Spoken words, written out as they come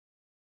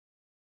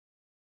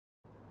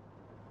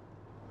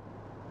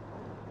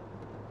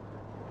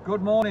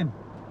Good morning,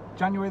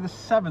 January the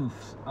 7th,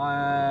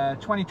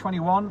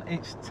 2021.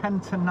 It's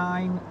 10 to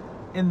 9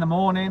 in the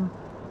morning.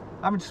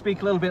 I'm having to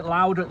speak a little bit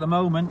louder at the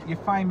moment. You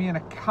find me in a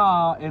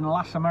car in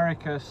Las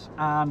Americas,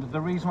 and the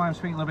reason why I'm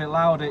speaking a little bit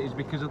louder is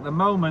because at the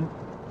moment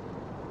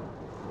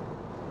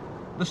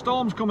the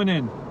storm's coming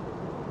in.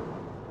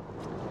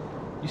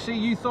 You see,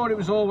 you thought it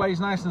was always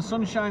nice and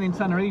sunshine in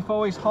Tenerife,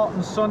 always hot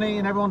and sunny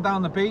and everyone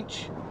down the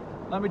beach.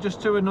 Let me just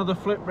do another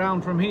flip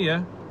round from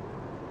here.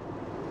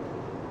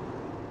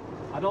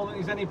 I don't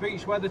think there's any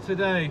beach weather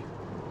today.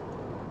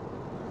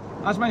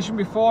 As mentioned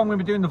before, I'm going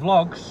to be doing the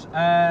vlogs.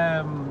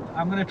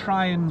 I'm going to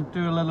try and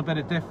do a little bit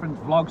of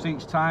different vlogs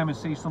each time and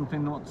see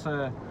something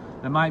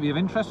that might be of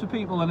interest for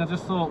people. And I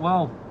just thought,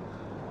 well,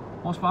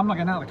 I'm not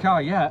getting out of the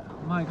car yet.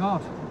 My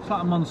God, it's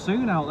like a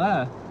monsoon out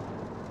there.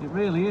 It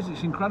really is.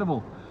 It's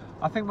incredible.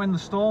 I think when the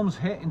storms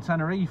hit in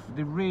Tenerife,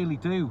 they really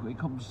do. It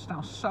comes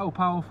down so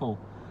powerful.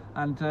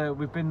 And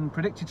we've been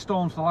predicted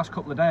storms for the last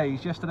couple of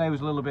days. Yesterday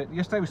was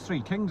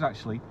Three Kings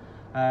actually.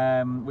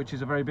 Which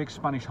is a very big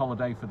Spanish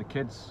holiday for the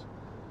kids.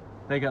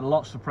 They get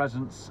lots of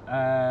presents.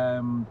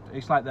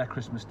 It's like their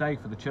Christmas day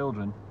for the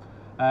children.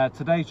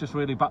 Today's just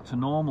really back to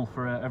normal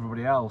for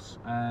everybody else.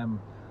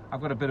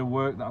 I've got a bit of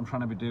work that I'm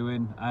trying to be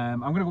doing.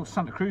 I'm going to go to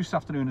Santa Cruz this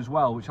afternoon as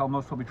well, which I'll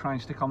most probably try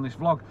and stick on this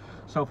vlog.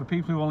 So for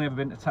people who've only ever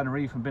been to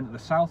Tenerife and been to the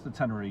south of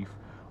Tenerife,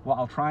 what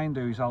I'll try and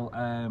do is I'll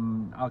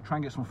try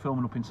and get some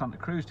filming up in Santa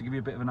Cruz to give you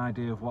a bit of an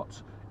idea of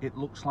what it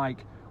looks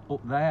like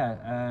up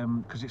there,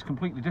 because it's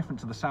completely different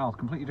to the south,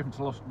 completely different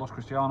to Los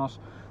Cristianos,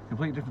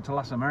 completely different to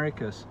Las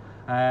Americas.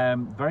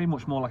 Very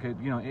much more like it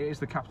is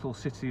the capital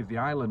city of the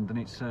island, and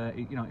it's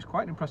it's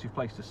quite an impressive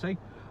place to see.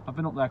 I've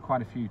been up there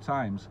quite a few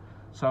times,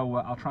 so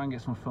I'll try and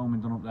get some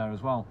filming done up there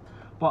as well.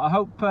 But I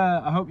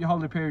hope your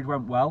holiday period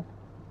went well.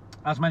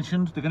 As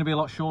mentioned, they're going to be a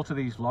lot shorter,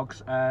 these vlogs.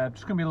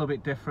 Just going to be a little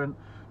bit different.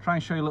 Try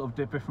and show you a little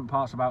different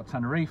parts about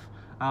Tenerife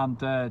and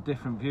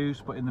different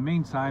views. But in the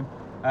meantime,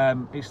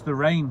 it's the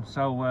rain,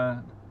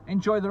 so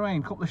enjoy the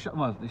rain. Couple of shots.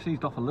 Well, it's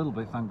eased off a little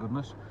bit, thank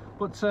goodness.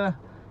 But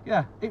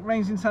yeah, it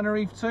rains in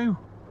Tenerife too.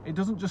 It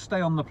doesn't just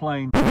stay on the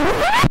plane.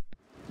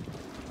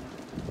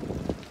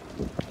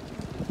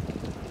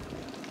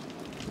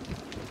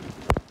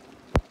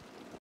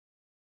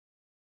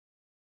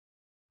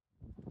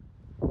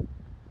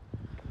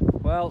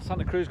 Well,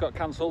 Santa Cruz got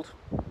cancelled,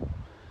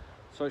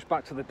 so it's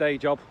back to the day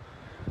job.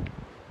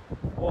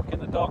 Walking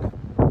the dog.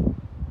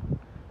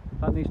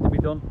 That needs to be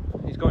done.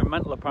 He's going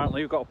mental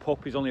apparently. We've got a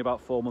pup, he's only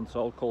about 4 months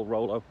old, called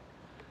Rolo.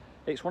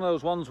 It's one of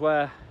those ones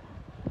where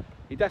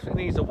he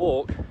definitely needs a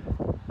walk,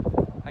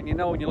 and you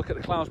know when you look at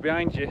the clouds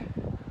behind you,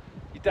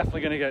 you're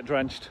definitely going to get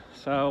drenched.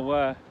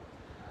 So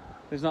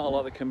there's not a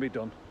lot that can be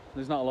done.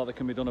 There's not a lot that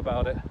can be done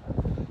about it.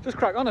 Just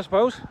crack on, I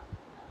suppose.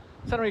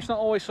 Tenerife's not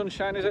always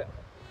sunshine, is it?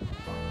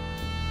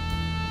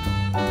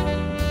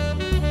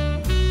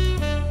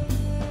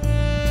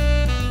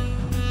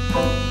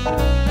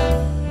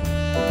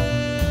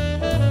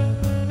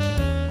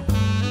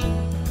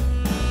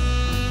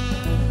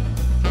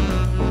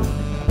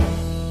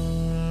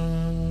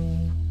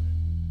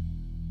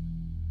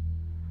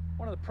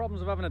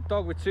 Problems of having a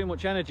dog with too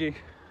much energy.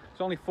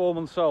 It's only 4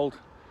 months old.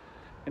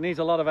 It needs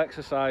a lot of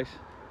exercise.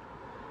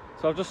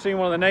 So I've just seen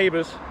one of the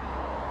neighbours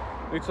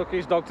who took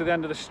his dog to the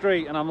end of the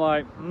street, and I'm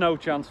like, no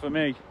chance for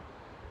me.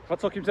 If I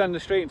took him to the end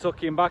of the street and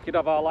took him back, he'd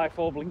have our life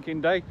all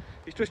blinking day.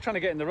 He's just trying to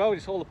get in the road.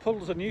 It's all the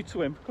puddles are new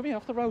to him. Come here,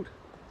 off the road.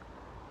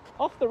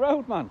 Off the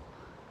road, man.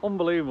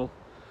 Unbelievable.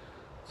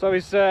 So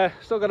he's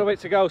still got a bit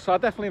to go. So I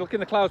definitely, look in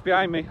the clouds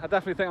behind me, I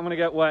definitely think I'm going to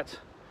get wet.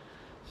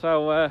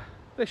 So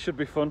this should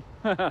be fun.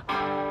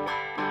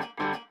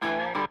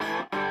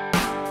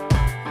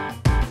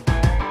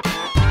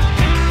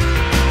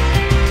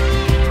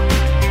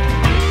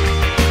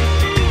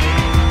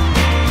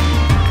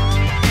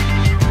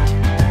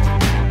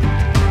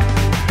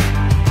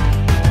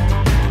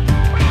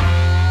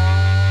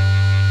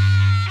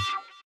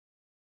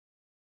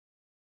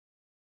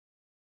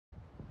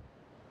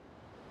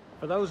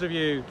 For those of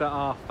you that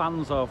are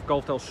fans of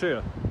Golf Del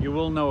Sur, you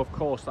will know, of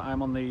course, that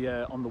I'm on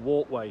the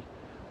walkway,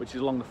 which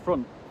is along the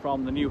front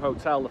from the new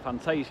hotel, the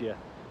Fantasia,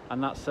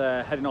 and that's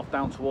heading off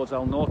down towards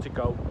El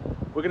Nautico.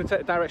 We're going to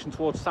take the direction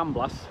towards San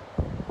Blas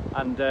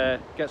and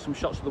get some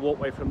shots of the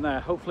walkway from there.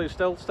 Hopefully it'll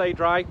still stay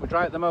dry. We're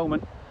dry at the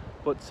moment,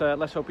 but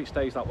let's hope it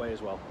stays that way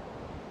as well.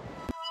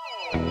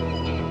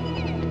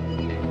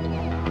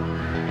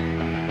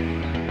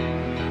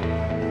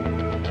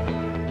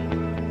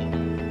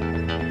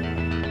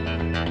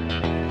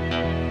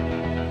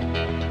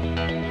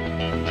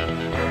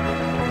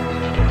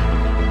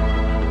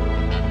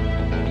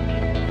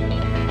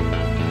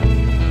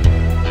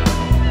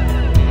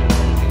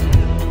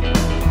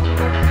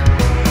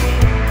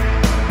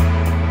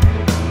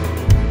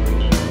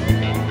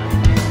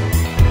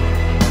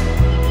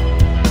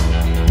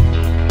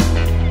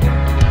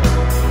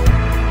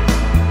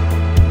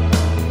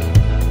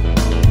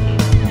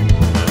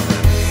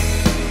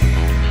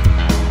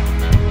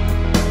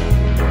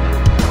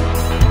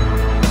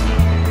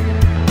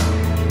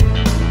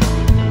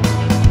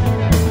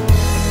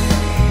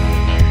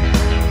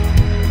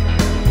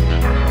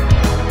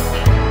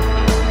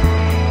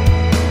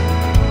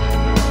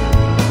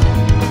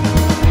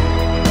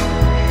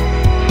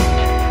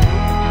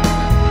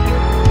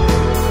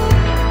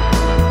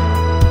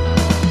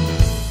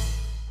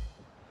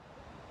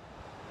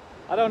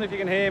 don't know if you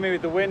can hear me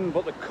with the wind,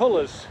 but the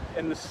colours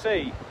in the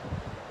sea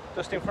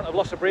just in front of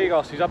Los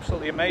Abrigos is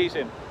absolutely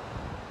amazing.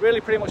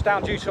 Really pretty much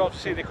down due to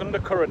obviously the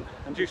undercurrent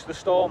and due to the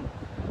storm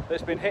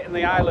that's been hitting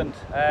the island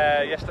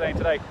yesterday and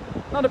today.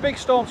 Not a big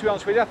storm, to be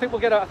honest with you. I think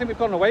we've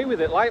gotten away with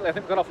it lightly. I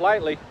think we got off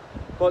lightly,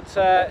 but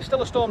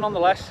still a storm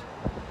nonetheless.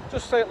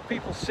 Just so that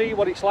people see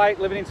what it's like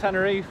living in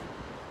Tenerife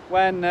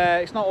when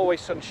it's not always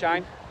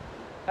sunshine.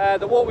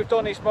 The walk we've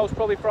done is most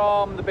probably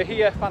from the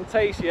Bahia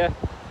Fantasia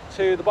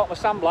to the bottom of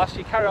San Blas.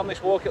 You carry on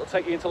this walk, it'll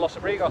take you into Los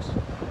Abrigos.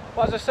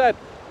 But as I said,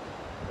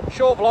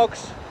 short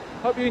vlogs,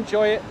 hope you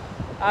enjoy it,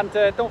 and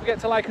don't forget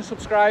to like and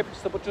subscribe.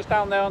 It's just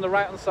down there on the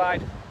right hand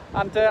side,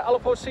 and I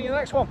look forward to seeing you in the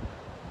next one.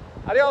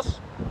 Adios.